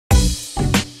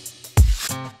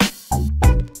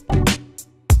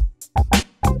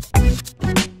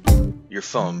Your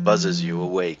phone buzzes you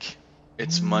awake.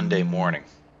 It's Monday morning,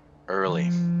 early,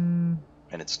 and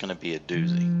it's going to be a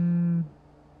doozy.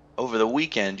 Over the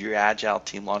weekend, your Agile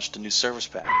team launched a new service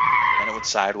pack, and it went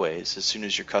sideways as soon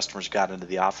as your customers got into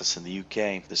the office in the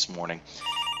UK this morning.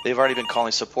 They've already been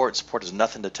calling support. Support has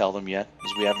nothing to tell them yet,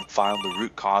 as we haven't found the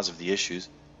root cause of the issues.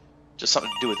 Just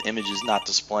something to do with images not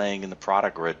displaying in the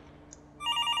product grid.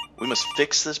 We must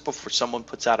fix this before someone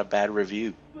puts out a bad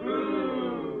review.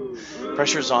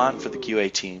 Pressure's on for the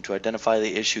QA team to identify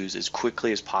the issues as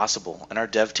quickly as possible and our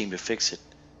dev team to fix it.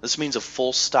 This means a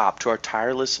full stop to our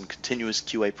tireless and continuous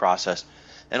QA process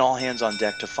and all hands on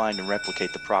deck to find and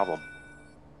replicate the problem.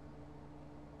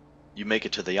 You make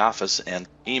it to the office and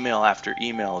email after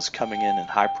email is coming in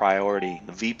high priority.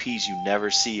 The VPs you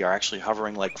never see are actually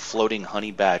hovering like floating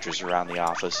honey badgers around the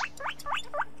office.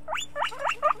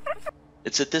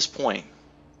 It's at this point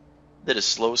that a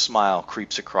slow smile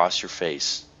creeps across your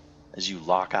face as you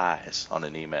lock eyes on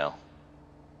an email.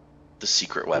 The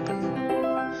secret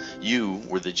weapon. You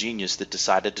were the genius that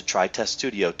decided to try Test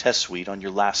Studio Test Suite on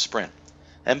your last sprint.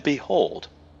 And behold,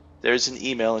 there's an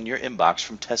email in your inbox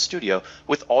from Test Studio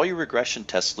with all your regression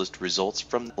test list results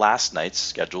from last night's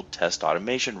scheduled test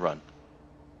automation run.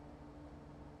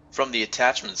 From the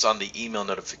attachments on the email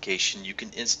notification, you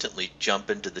can instantly jump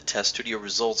into the Test Studio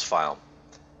results file.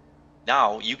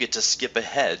 Now you get to skip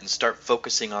ahead and start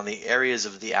focusing on the areas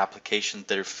of the application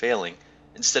that are failing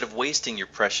instead of wasting your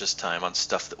precious time on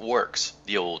stuff that works,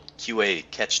 the old QA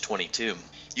catch-22.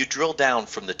 You drill down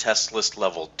from the test list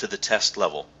level to the test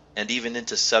level and even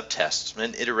into subtests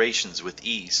and iterations with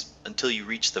ease until you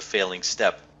reach the failing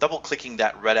step. Double-clicking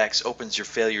that red X opens your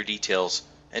failure details,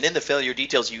 and in the failure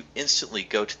details you instantly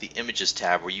go to the images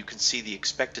tab where you can see the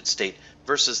expected state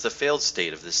versus the failed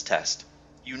state of this test.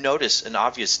 You notice an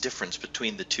obvious difference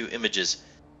between the two images,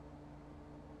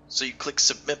 so you click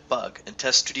Submit Bug and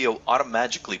Test Studio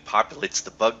automatically populates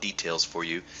the bug details for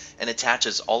you and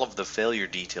attaches all of the failure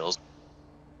details,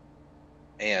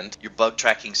 and your bug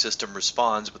tracking system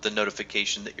responds with the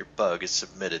notification that your bug is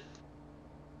submitted.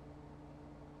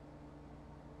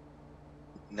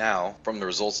 Now, from the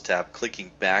Results tab,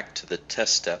 clicking back to the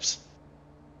test steps,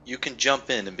 you can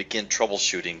jump in and begin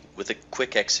troubleshooting with a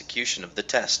quick execution of the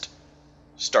test.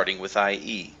 Starting with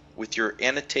IE. With your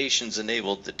annotations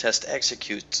enabled, the test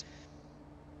executes,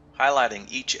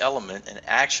 highlighting each element and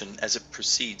action as it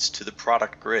proceeds to the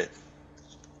product grid.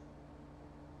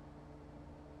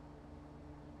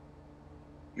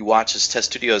 You watch as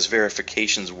Test Studio's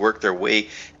verifications work their way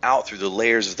out through the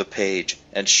layers of the page,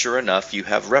 and sure enough, you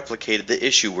have replicated the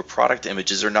issue where product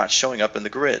images are not showing up in the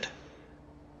grid.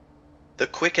 The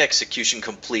quick execution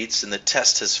completes and the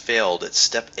test has failed at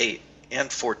step 8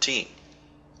 and 14.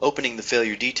 Opening the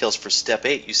failure details for step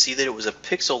 8, you see that it was a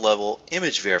pixel level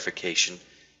image verification,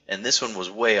 and this one was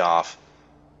way off.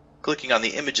 Clicking on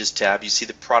the Images tab, you see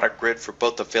the product grid for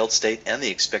both the failed state and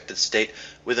the expected state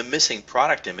with a missing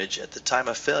product image at the time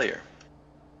of failure.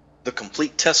 The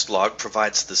complete test log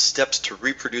provides the steps to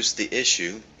reproduce the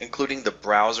issue, including the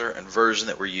browser and version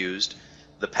that were used,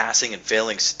 the passing and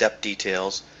failing step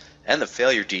details, and the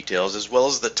failure details, as well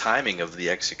as the timing of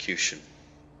the execution.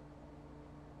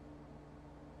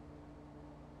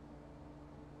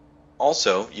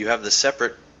 Also, you have the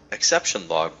separate exception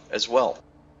log as well.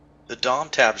 The DOM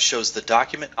tab shows the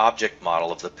document object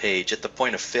model of the page at the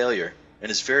point of failure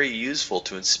and is very useful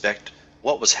to inspect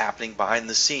what was happening behind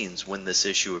the scenes when this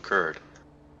issue occurred.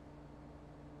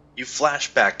 You flash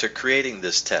back to creating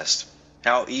this test,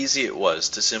 how easy it was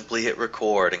to simply hit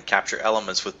record and capture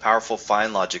elements with powerful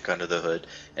fine logic under the hood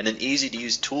and an easy to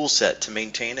use tool set to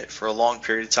maintain it for a long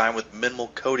period of time with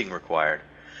minimal coding required.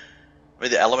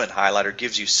 The element highlighter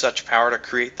gives you such power to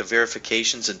create the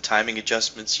verifications and timing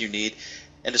adjustments you need,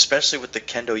 and especially with the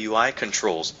Kendo UI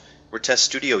controls, where Test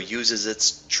Studio uses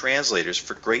its translators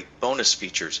for great bonus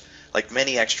features, like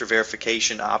many extra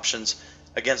verification options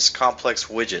against complex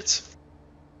widgets.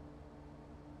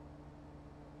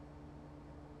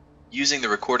 Using the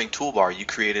recording toolbar, you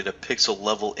created a pixel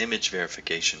level image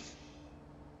verification.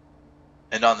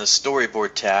 And on the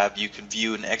Storyboard tab, you can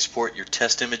view and export your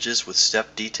test images with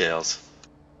step details.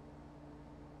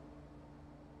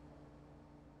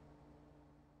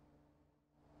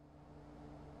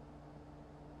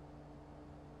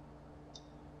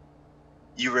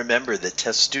 You remember that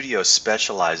Test Studio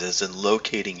specializes in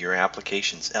locating your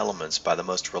application's elements by the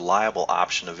most reliable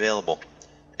option available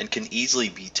and can easily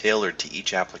be tailored to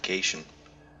each application.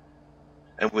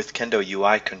 And with Kendo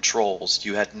UI controls,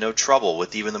 you had no trouble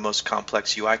with even the most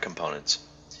complex UI components.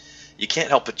 You can't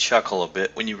help but chuckle a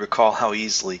bit when you recall how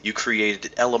easily you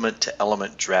created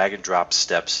element-to-element drag-and-drop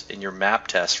steps in your map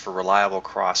test for reliable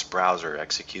cross-browser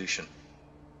execution.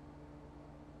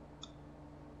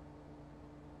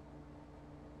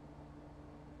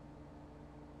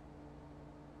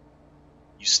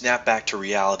 You snap back to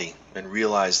reality and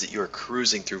realize that you are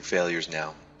cruising through failures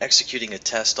now, executing a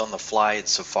test on the fly in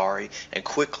Safari and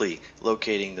quickly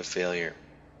locating the failure.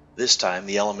 This time,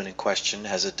 the element in question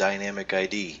has a dynamic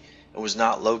ID and was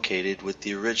not located with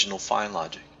the original find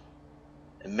logic.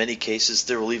 In many cases,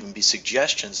 there will even be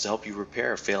suggestions to help you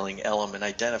repair a failing element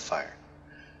identifier.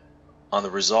 On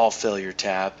the Resolve Failure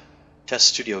tab, Test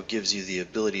Studio gives you the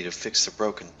ability to fix the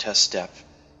broken test step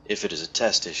if it is a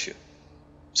test issue.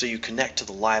 So you connect to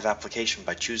the live application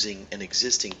by choosing an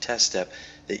existing test step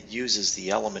that uses the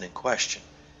element in question.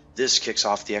 This kicks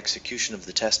off the execution of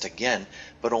the test again,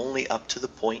 but only up to the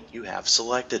point you have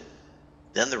selected.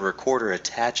 Then the recorder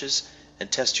attaches and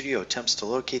Test Studio attempts to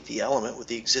locate the element with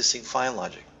the existing find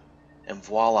logic. And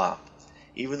voila!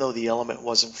 Even though the element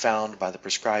wasn't found by the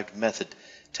prescribed method,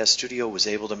 Test Studio was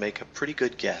able to make a pretty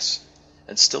good guess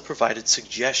and still provided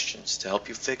suggestions to help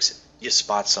you fix it. You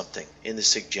spot something in the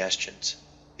suggestions.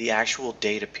 The actual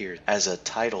date appears as a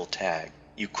title tag.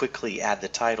 You quickly add the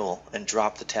title and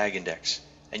drop the tag index,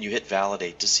 and you hit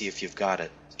validate to see if you've got it.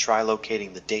 Try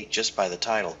locating the date just by the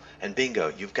title, and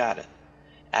bingo, you've got it.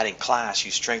 Adding class,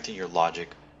 you strengthen your logic,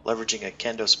 leveraging a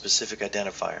Kendo specific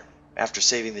identifier. After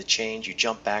saving the change, you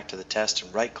jump back to the test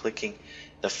and right-clicking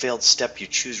the failed step, you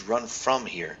choose Run From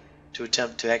Here to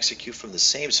attempt to execute from the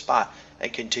same spot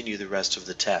and continue the rest of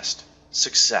the test.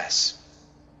 Success!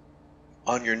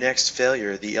 On your next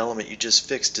failure, the element you just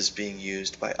fixed is being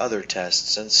used by other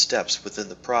tests and steps within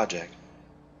the project,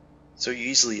 so you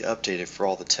easily update it for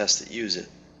all the tests that use it.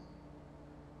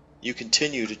 You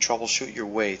continue to troubleshoot your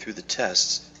way through the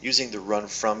tests using the Run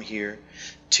From Here,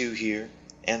 To Here,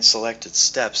 and selected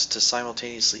steps to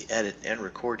simultaneously edit and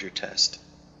record your test.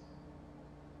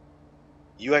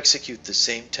 You execute the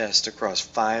same test across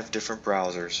 5 different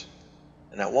browsers,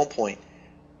 and at one point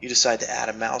you decide to add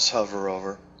a mouse hover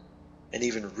over and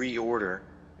even reorder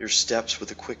your steps with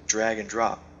a quick drag and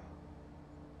drop.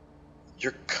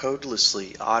 You're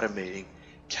codelessly automating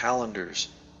calendars,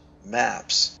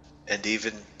 maps, and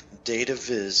even data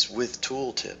viz with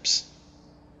tooltips.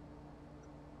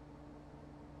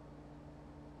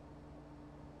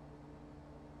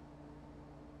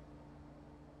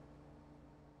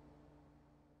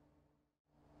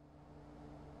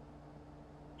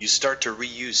 You start to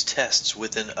reuse tests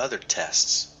within other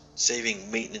tests, saving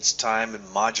maintenance time and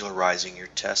modularizing your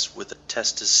tests with a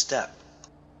test as step.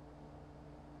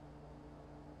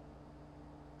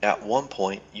 At one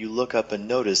point, you look up and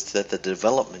notice that the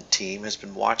development team has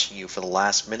been watching you for the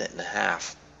last minute and a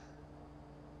half.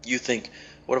 You think,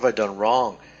 what have I done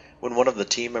wrong? When one of the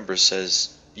team members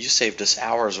says, you saved us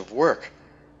hours of work.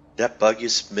 That bug you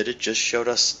submitted just showed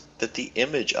us that the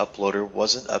image uploader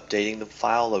wasn't updating the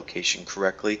file location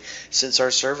correctly since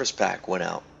our service pack went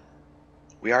out.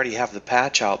 We already have the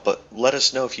patch out, but let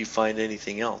us know if you find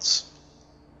anything else.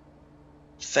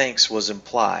 Thanks was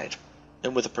implied,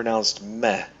 and with a pronounced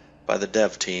meh by the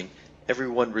dev team,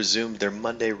 everyone resumed their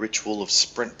Monday ritual of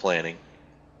sprint planning.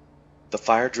 The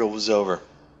fire drill was over,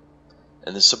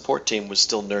 and the support team was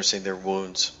still nursing their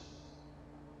wounds.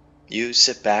 You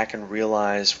sit back and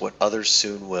realize what others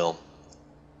soon will,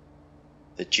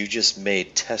 that you just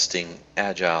made testing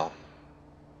agile,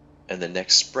 and the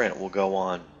next sprint will go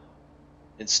on,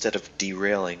 instead of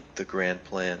derailing the grand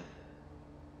plan.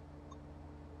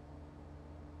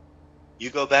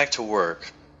 You go back to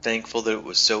work, thankful that it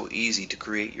was so easy to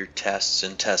create your tests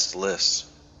and test lists.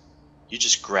 You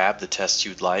just grab the tests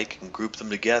you'd like and group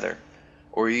them together,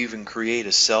 or even create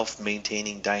a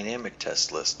self-maintaining dynamic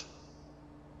test list.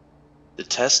 The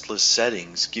test list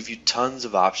settings give you tons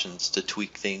of options to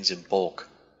tweak things in bulk.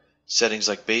 Settings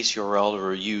like base URL to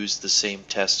reuse the same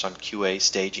tests on QA,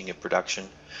 staging, and production,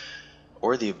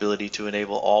 or the ability to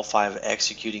enable all 5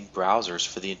 executing browsers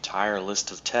for the entire list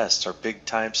of tests are big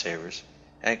time savers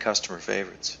and customer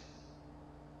favorites.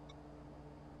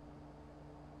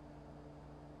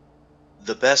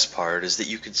 The best part is that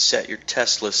you can set your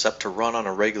test lists up to run on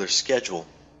a regular schedule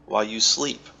while you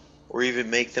sleep, or even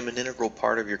make them an integral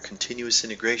part of your continuous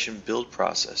integration build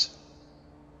process.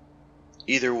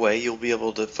 Either way, you'll be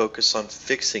able to focus on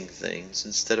fixing things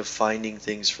instead of finding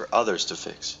things for others to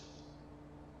fix.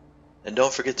 And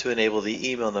don't forget to enable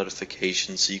the email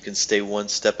notifications so you can stay one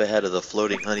step ahead of the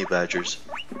floating honey badgers.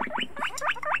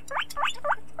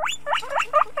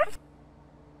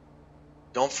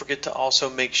 Don't forget to also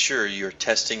make sure you're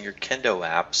testing your Kendo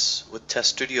apps with Test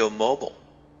Studio Mobile.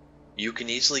 You can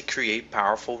easily create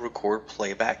powerful record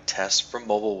playback tests for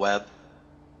mobile web,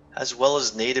 as well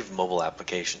as native mobile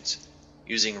applications.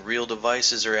 Using real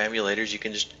devices or emulators, you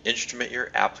can just instrument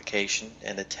your application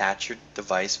and attach your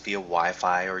device via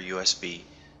Wi-Fi or USB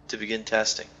to begin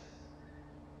testing.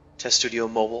 Test Studio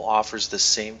Mobile offers the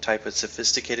same type of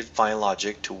sophisticated fine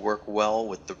logic to work well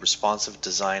with the responsive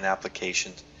design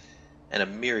applications and a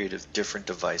myriad of different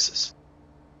devices.